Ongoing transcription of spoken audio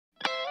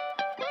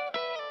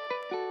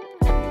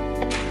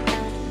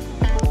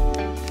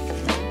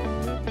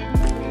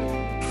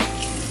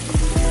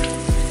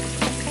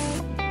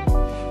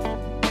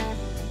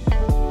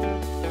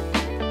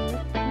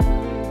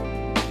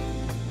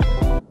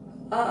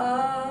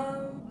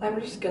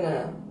I'm just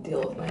gonna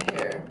deal with my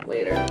hair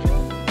later.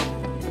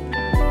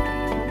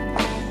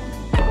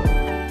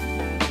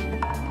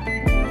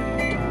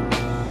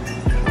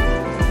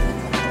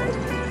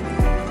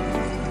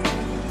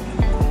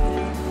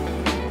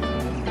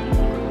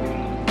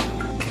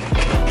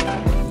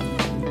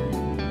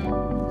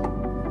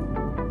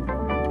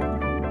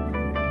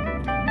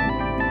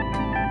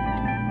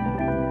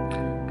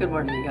 Good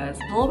morning, you guys.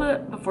 It's a little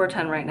bit before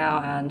 10 right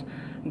now, and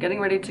I'm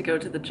getting ready to go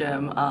to the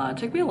gym. It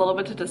took me a little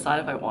bit to decide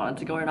if I wanted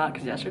to go or not,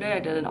 because yesterday I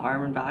did an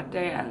arm and back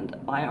day, and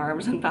my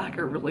arms and back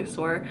are really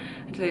sore.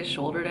 And today's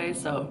shoulder day,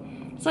 so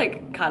it's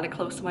like kind of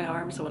close to my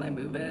arm, so when I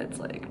move it, it's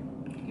like,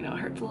 you know, it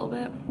hurts a little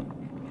bit.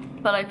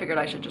 But I figured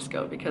I should just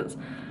go, because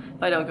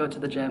if I don't go to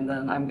the gym,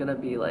 then I'm gonna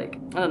be like,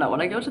 I don't know,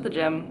 when I go to the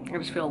gym, I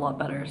just feel a lot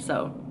better,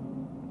 so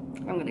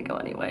I'm gonna go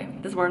anyway.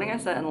 This morning I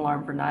set an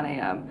alarm for 9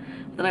 a.m.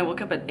 Then I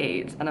woke up at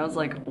 8 and I was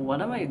like,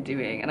 what am I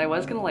doing? And I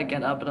was gonna like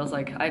get up, but I was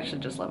like, I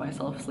should just let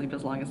myself sleep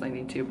as long as I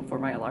need to before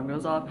my alarm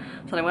goes off.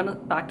 So then I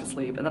went back to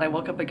sleep, and then I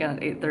woke up again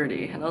at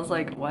 8:30 and I was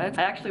like, what?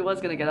 I actually was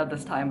gonna get up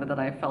this time, but then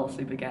I fell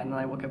asleep again, and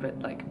I woke up at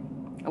like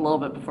a little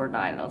bit before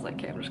 9 and I was like,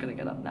 okay, I'm just gonna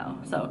get up now.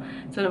 So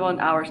it's been about an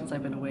hour since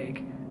I've been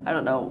awake. I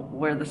don't know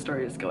where the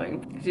story is going,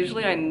 because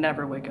usually I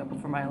never wake up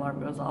before my alarm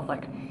goes off.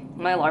 Like,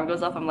 when my alarm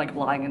goes off, I'm like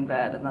lying in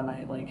bed and then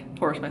I like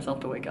force myself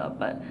to wake up.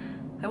 But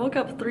I woke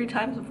up 3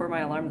 times before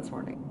my alarm this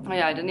morning. Oh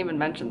yeah, I didn't even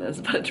mention this,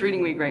 but it's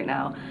reading week right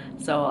now.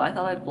 So I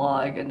thought I'd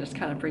vlog and just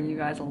kind of bring you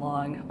guys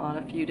along on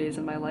a few days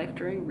in my life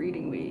during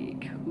reading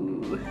week.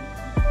 Ooh.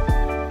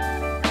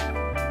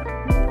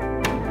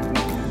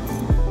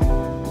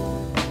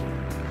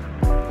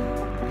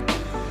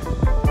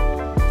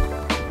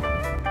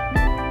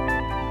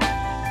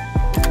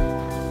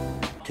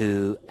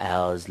 Two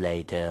hours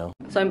later.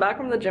 So I'm back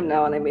from the gym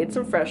now, and I made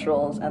some fresh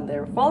rolls, and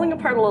they're falling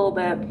apart a little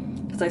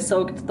bit because I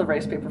soaked the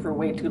rice paper for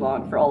way too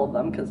long for all of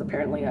them, because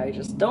apparently I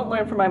just don't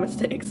learn from my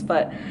mistakes.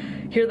 But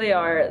here they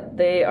are.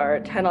 They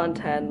are 10 on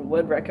 10,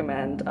 would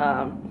recommend.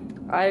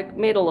 I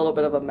made a little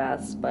bit of a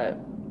mess, but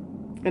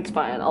it's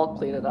fine, I'll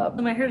clean it up.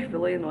 My hair's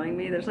really annoying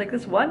me. There's like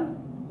this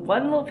one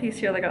little piece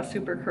here that got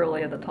super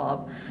curly at the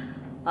top.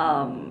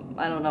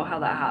 I don't know how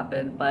that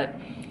happened, but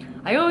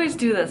I always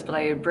do this, but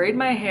I braid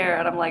my hair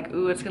and I'm like,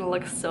 ooh, it's gonna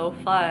look so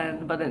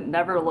fun, but it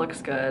never looks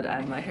good,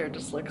 and my hair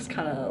just looks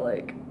kind of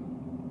like,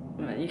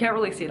 you can't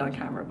really see it on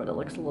camera, but it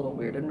looks a little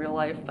weird in real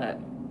life. But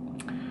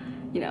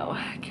you know,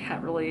 I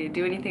can't really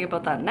do anything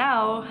about that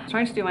now. I'm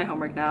trying to do my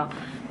homework now,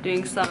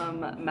 doing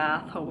some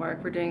math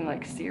homework. We're doing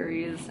like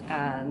series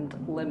and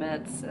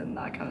limits and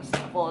that kind of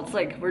stuff. Well, it's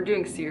like we're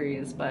doing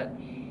series, but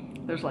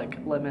there's like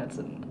limits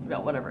and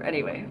whatever.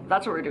 Anyway,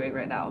 that's what we're doing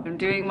right now. I'm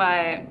doing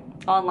my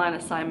online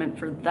assignment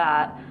for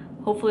that.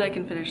 Hopefully I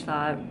can finish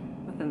that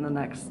within the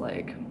next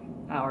like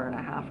hour and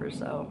a half or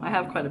so. I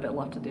have quite a bit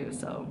left to do,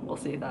 so we'll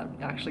see if that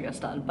actually gets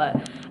done.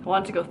 But I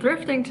wanted to go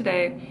thrifting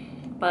today,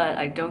 but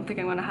I don't think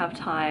I'm gonna have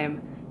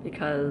time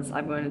because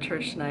I'm going to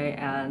church tonight,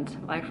 and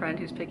my friend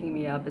who's picking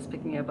me up is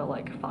picking me up at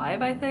like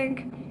 5, I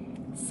think.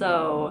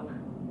 So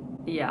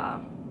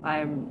yeah,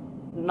 I'm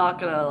not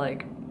gonna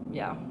like,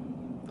 yeah,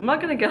 I'm not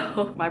gonna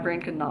go. My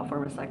brain could not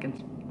form a sentence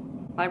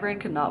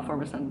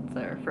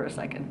there for a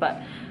second,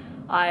 but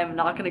I'm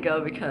not gonna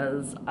go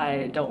because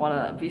I don't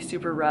want to be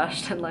super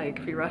rushed and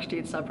like be rushed to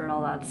eat supper and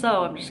all that.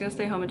 So I'm just gonna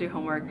stay home and do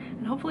homework,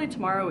 and hopefully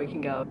tomorrow we can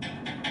go.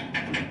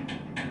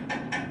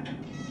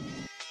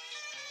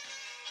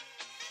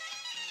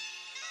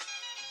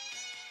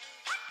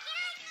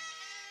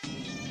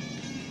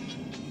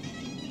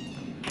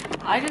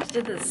 I just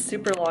did this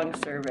super long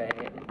survey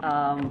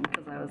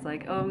because I was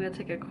like, oh, I'm gonna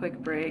take a quick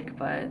break,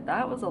 but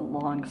that was a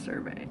long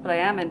survey. But I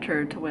am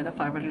entered to win a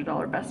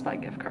 $500 Best Buy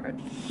gift card.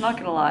 Not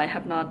gonna lie, I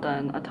have not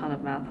done a ton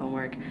of math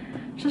homework.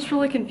 It's just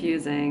really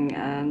confusing,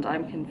 and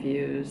I'm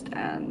confused,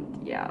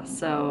 and yeah,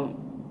 so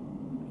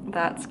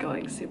that's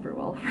going super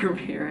well for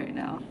me right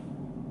now.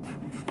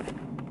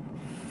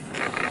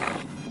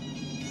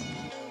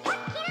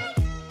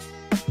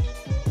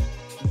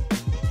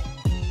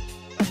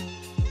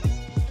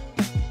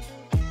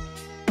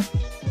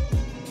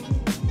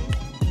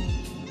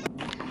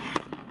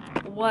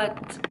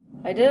 What?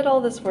 I did all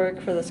this work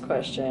for this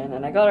question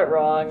and I got it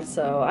wrong,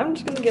 so I'm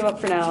just gonna give up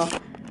for now.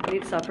 I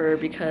need supper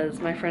because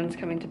my friend's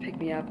coming to pick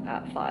me up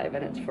at 5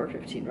 and it's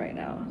 4:15 right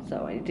now.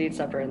 So I need to eat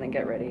supper and then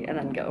get ready and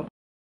then go.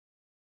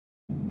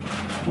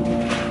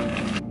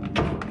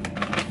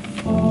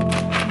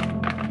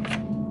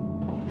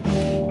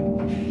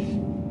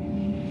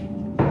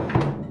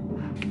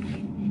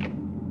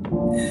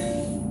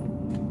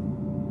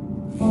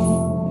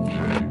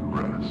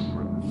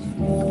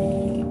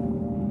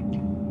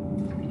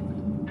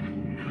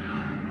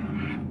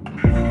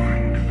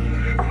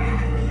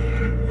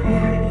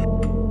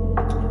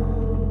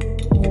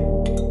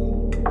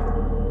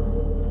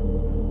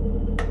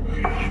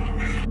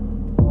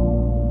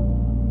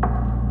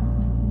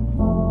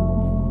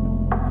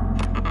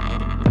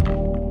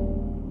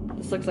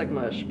 Looks like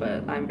mush,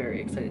 but I'm very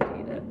excited to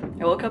eat it.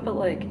 I woke up at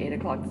like 8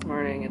 o'clock this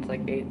morning. It's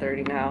like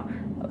 8:30 now.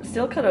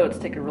 Steel cut oats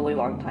take a really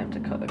long time to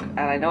cook, and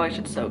I know I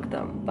should soak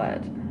them,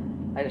 but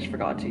I just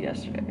forgot to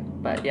yesterday.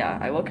 But yeah,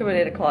 I woke up at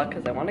 8 o'clock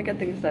because I want to get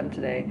things done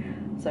today.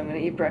 So I'm gonna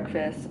eat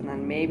breakfast and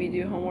then maybe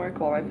do homework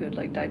while my food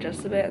like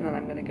digests a bit, and then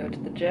I'm gonna go to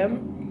the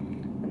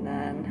gym, and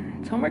then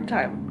it's homework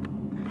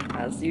time,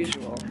 as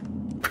usual.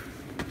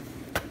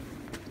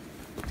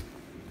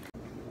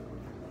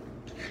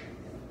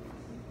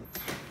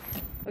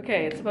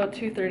 Okay, it's about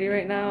 2:30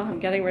 right now. I'm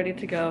getting ready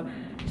to go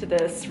to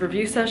this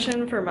review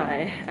session for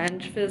my Eng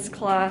Phys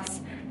class.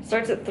 It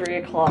starts at 3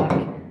 o'clock,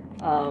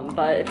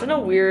 but it's in a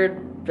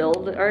weird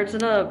it's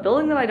in a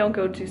building that I don't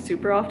go to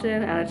super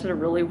often, and it's in a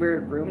really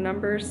weird room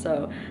number,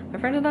 so my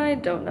friend and I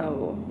don't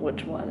know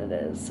which one it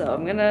is. So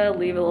I'm gonna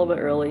leave a little bit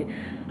early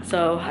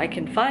so I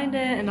can find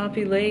it and not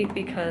be late,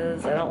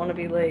 because I don't want to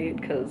be late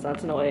because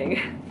that's annoying.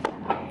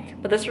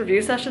 But this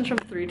review session's from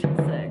 3 to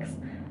 6.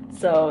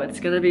 So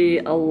it's gonna be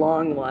a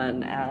long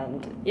one,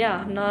 and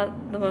yeah, I'm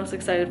not the most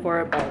excited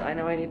for it, but I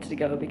know I need to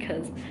go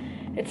because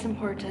it's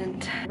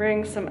important.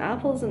 Bring some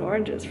apples and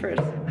oranges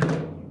first.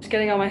 Just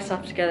getting all my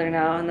stuff together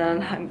now, and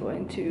then I'm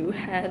going to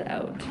head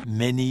out.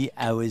 Many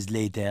hours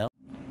later.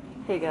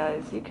 Hey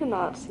guys, you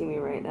cannot see me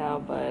right now,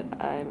 but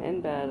I'm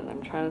in bed and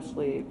I'm trying to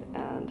sleep,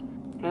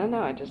 and I don't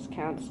know, I just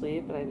can't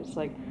sleep, and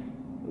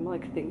I'm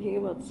like thinking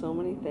about so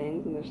many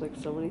things, and there's like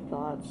so many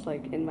thoughts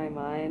like in my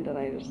mind, and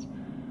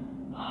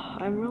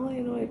I'm really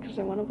annoyed because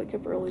I want to wake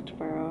up early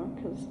tomorrow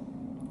because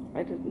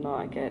I did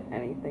not get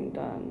anything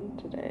done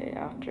today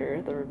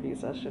after the review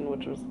session,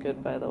 which was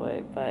good by the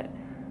way, but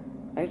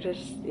I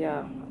just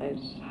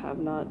have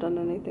not done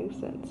anything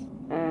since.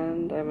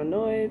 And I'm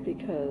annoyed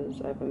because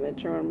I have a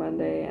midterm on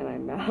Monday, and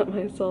I'm mad at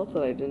myself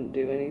that I didn't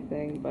do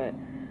anything, but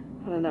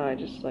I don't know, I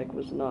just like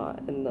was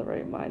not in the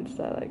right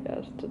mindset, I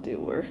guess, to do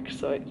work,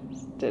 so I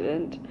just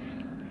didn't.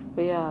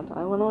 But yeah,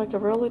 I want to wake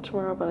up early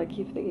tomorrow, but I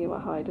keep thinking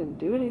about how I didn't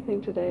do anything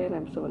today, and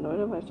I'm so annoyed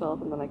at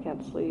myself, and then I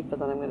can't sleep, but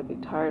then I'm going to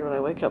be tired when I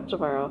wake up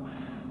tomorrow.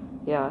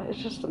 Yeah, it's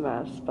just a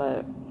mess, but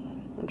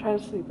I'm trying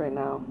to sleep right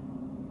now,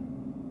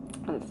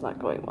 and it's not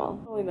going well.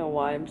 I don't really know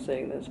why I'm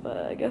saying this, but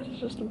I guess it's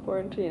just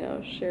important to, you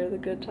know, share the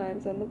good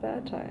times and the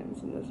bad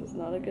times, and this is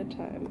not a good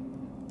time.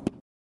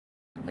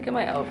 Look at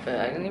my outfit.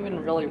 I didn't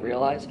even really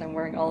realize that I'm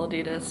wearing all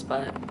Adidas,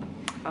 but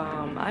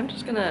I'm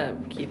just gonna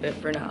keep it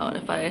for now, and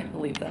if I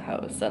leave the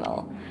house then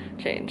I'll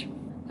change.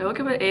 I woke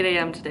up at 8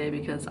 a.m. today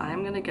because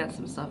I'm gonna get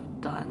some stuff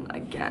done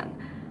again.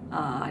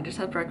 I just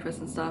had breakfast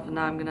and stuff, and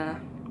now I'm gonna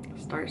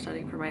start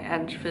studying for my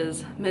Eng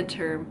Phys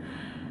midterm,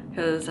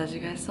 because as you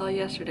guys saw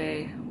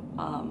yesterday,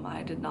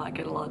 I did not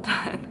get a lot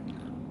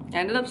done. I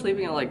ended up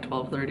sleeping at like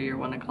 12:30 or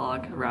 1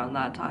 o'clock, around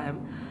that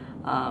time.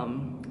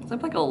 So I'm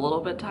like a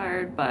little bit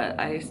tired, but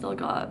I still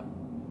got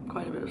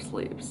quite a bit of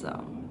sleep,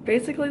 so.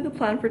 Basically the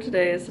plan for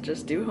today is to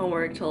just do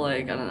homework till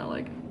like, I don't know,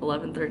 like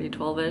 11:30,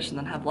 12-ish, and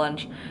then have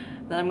lunch.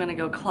 Then I'm gonna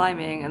go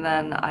climbing, and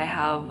then I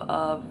have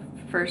a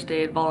first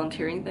aid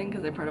volunteering thing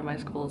because I'm part of my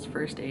school's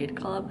first aid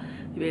club.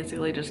 You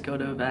basically just go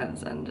to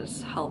events and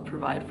just help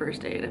provide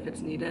first aid if it's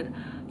needed.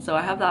 So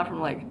I have that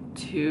from like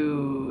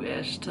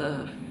 2-ish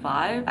to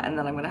 5, and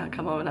then I'm gonna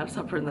come home and have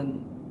supper and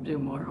then do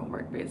more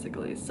homework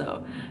basically.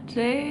 So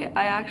today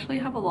I actually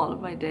have a lot of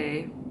my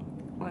day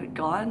like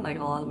gone, like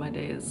a lot of my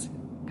day is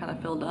kind of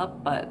filled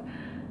up, but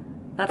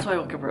that's why I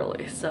woke up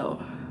early.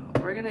 So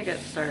we're gonna get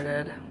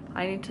started.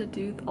 I need to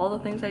do all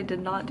the things I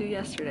did not do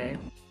yesterday.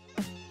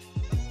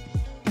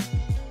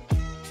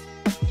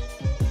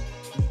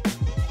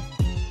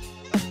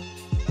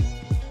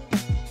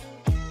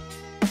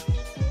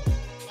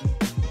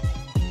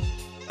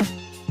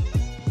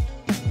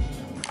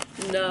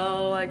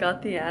 No, I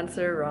got the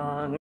answer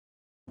wrong.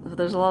 So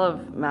there's a lot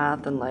of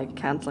math and like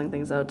canceling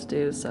things out to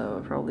do,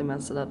 so I probably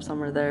messed it up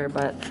somewhere there,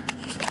 but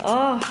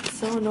oh, it's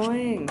so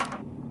annoying.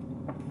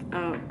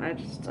 Oh, I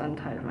just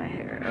untied my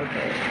hair.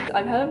 Okay.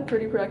 I've had a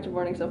pretty productive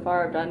morning so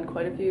far. I've done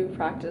quite a few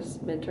practice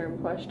midterm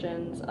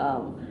questions.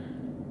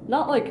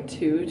 Not like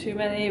too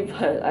many,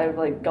 but I've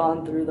like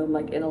gone through them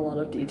like in a lot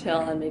of detail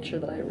and made sure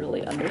that I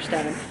really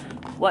understand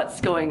what's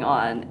going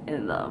on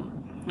in them.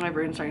 My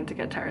brain's starting to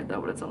get tired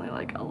though, but it's only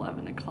like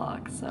 11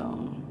 o'clock,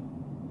 so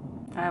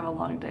I have a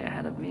long day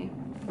ahead of me.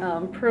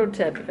 Pro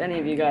tip, if any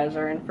of you guys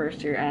are in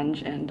first year Eng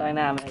and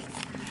dynamics,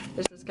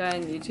 there's this guy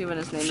on YouTube and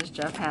his name is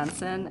Jeff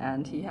Hansen,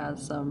 and he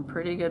has some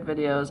pretty good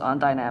videos on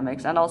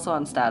dynamics and also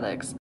on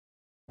statics.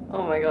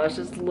 Oh my gosh,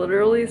 it's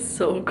literally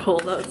so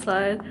cold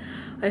outside.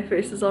 My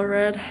face is all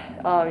red.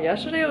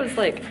 Yesterday it was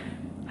like,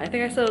 I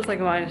think I said it was like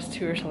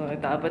 -2 or something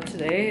like that, but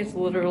today it's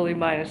literally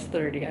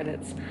 -30, and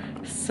it's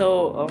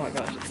so, oh my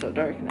gosh, it's so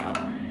dark now.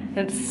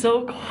 And it's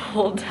so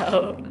cold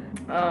out.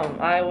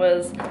 I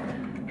was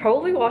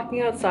probably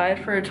walking outside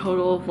for a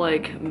total of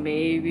like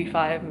maybe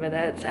 5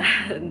 minutes,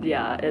 and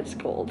yeah, it's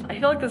cold. I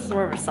feel like this is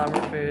more of a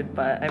summer food,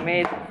 but I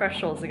made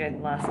fresh rolls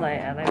again last night,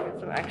 and I made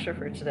some extra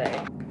for today.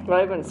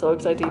 But I've been so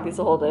excited to eat these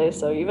the whole day,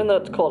 so even though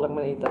it's cold, I'm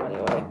gonna eat them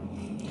anyway.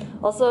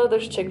 Also,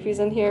 there's chickpeas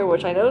in here,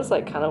 which I know is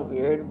like kind of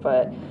weird,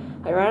 but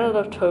I ran out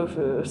of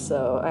tofu,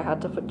 so I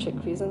had to put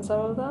chickpeas in some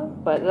of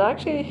them, but it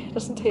actually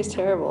doesn't taste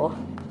terrible.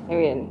 I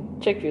mean,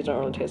 chickpeas don't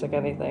really taste like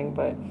anything,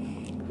 but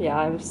Yeah,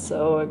 I'm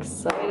so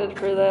excited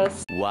for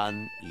this.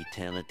 One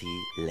eternity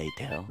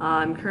later.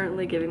 I'm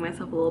currently giving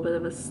myself a little bit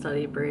of a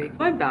study break.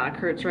 My back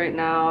hurts right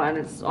now and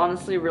it's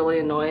honestly really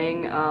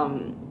annoying.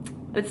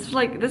 It's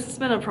like, this has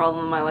been a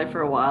problem in my life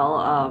for a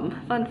while.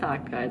 Fun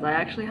fact, guys, I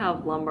actually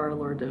have lumbar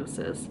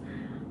lordosis,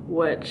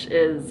 which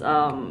is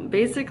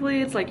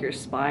basically it's like your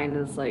spine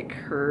is like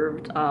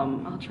curved.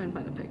 I'll try and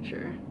find a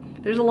picture.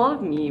 There's a lot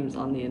of memes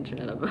on the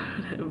internet about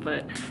it,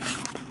 but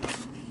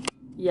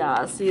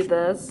yeah, see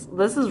this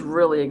is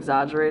really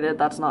exaggerated.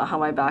 That's not how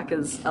my back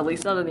is, at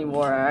least not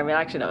anymore. I mean,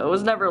 actually no, it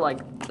was never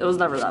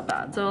that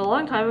bad. So a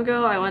long time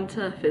ago I went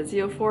to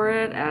physio for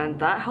it and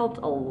that helped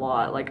a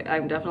lot. Like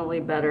I'm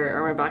definitely better,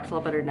 or my back's a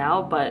lot better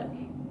now, but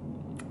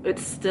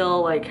it's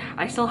still like,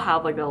 I still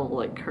have like that little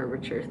like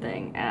curvature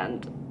thing,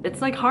 and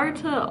it's like hard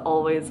to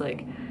always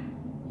like,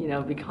 you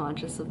know, be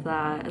conscious of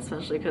that,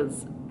 especially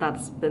because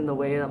that's been the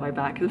way that my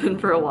back has been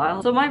for a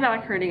while. So my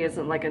back hurting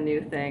isn't like a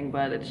new thing,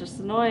 but it's just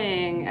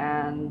annoying,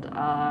 and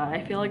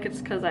I feel like it's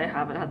because I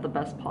haven't had the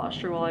best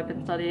posture while I've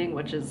been studying,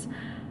 which is,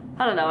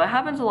 I don't know, it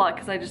happens a lot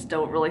because I just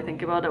don't really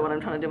think about it when I'm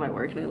trying to do my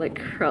work, and I like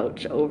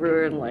crouch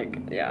over and like,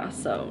 yeah,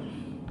 so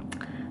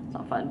it's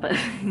not fun, but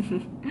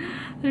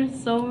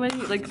there's so many,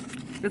 like,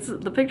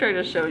 the picture I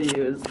just showed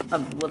you is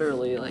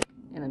literally like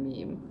in a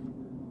meme.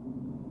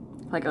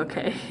 Like,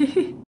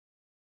 okay.